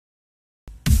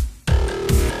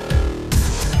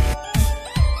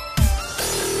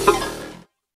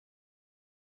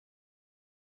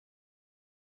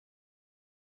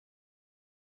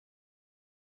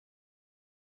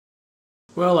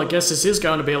Well, I guess this is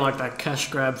going to be like that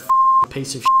cash grab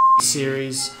piece of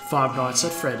series, Five Nights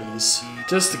at Freddy's.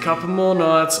 Just a couple more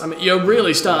nights. I mean, you're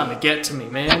really starting to get to me,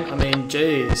 man. I mean,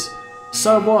 jeez.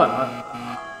 So what?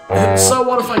 So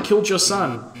what if I killed your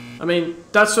son? I mean,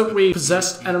 that's what we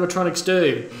possessed animatronics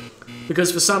do.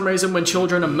 Because for some reason, when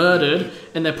children are murdered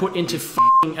and they're put into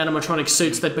animatronic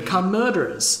suits, they become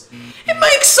murderers. It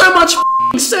makes so much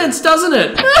sense, doesn't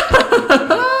it?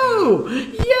 Oh,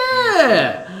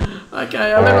 yeah!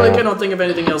 Okay, I literally cannot think of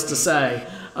anything else to say.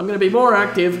 I'm going to be more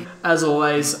active, as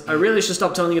always. I really should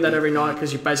stop telling you that every night,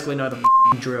 because you basically know the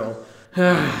drill.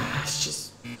 It's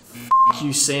just...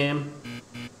 you, Sam.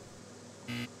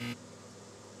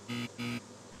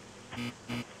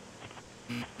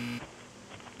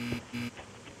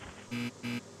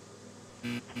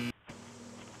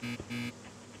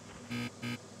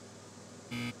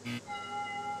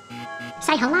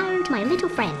 Say hello to my little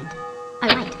friend. Oh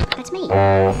wait, that's me.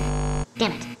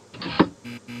 Damn it.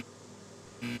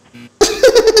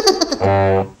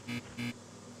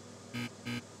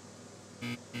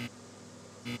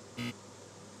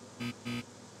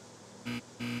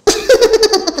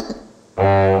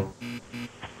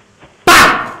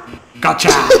 Gotcha!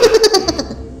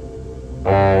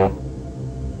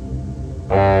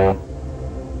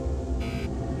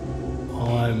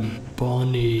 I'm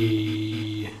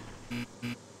Bonnie.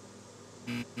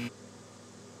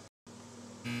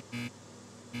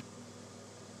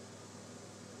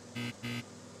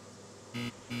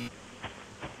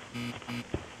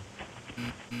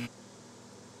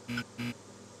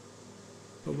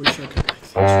 I wish I could make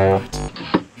things right.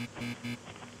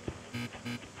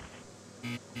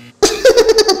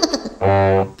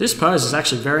 This pose is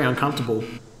actually very uncomfortable,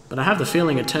 but I have the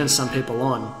feeling it turns some people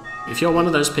on. If you're one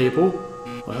of those people,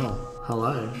 well,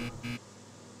 hello.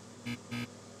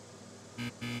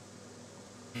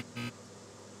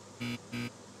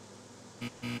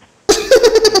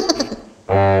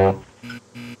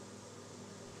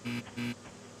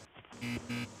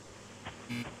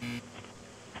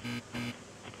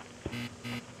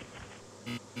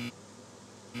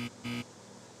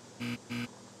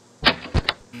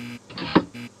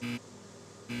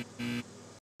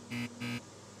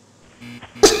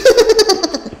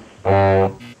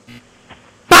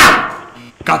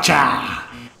 Gotcha!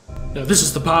 Now this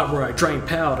is the part where I drain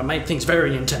power to make things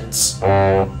very intense.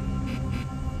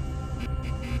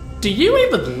 Do you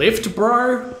even lift,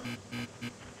 bro?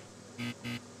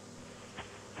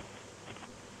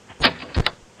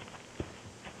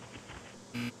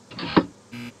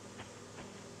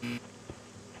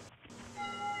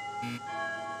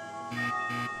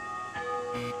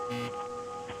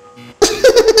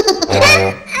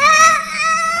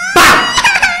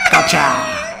 Gotcha!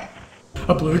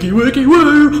 A bloogie woogie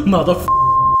woo, motherf***.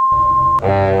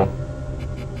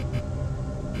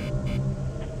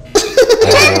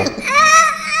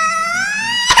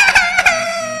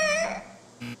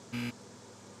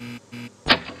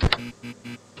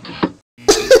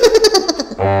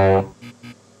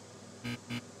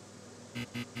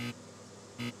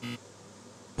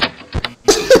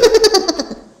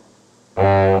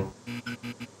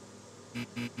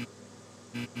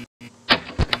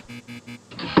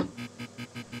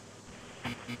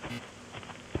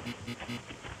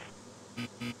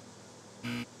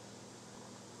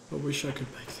 I wish I could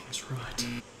make things right.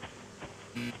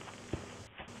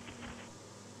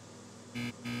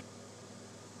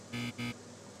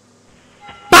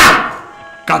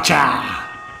 Bah! Gotcha!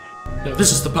 Now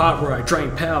this is the part where I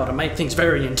drain power to make things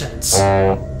very intense.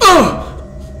 Oh!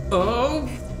 Oh!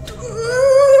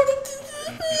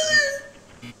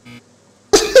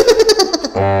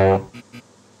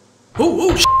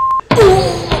 Oh, sh**!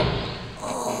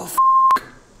 Oh, f***.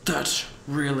 That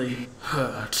really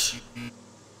hurt.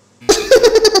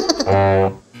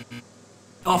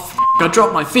 Oh, f***, I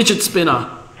dropped my fidget spinner.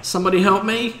 Somebody help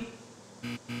me?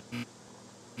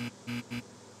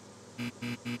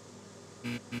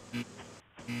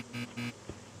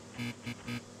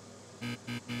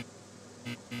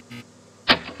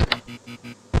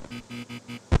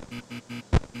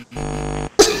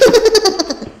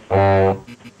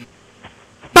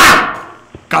 Bah!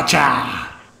 Gotcha!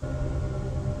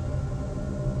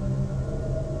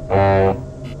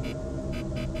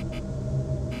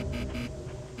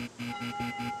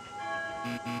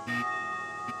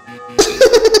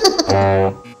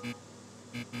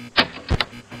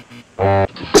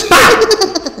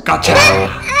 Gotcha!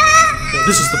 Now,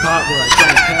 this is the part where I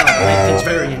drain power to make things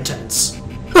very intense.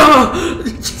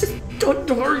 Don't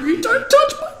worry, don't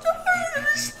touch my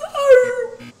nose! No!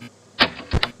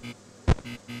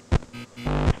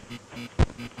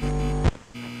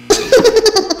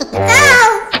 Ow!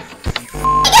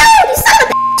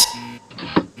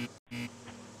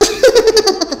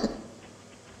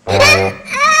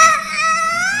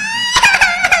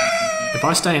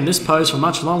 stay in this pose for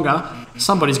much longer,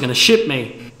 somebody's gonna ship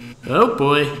me. Oh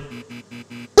boy.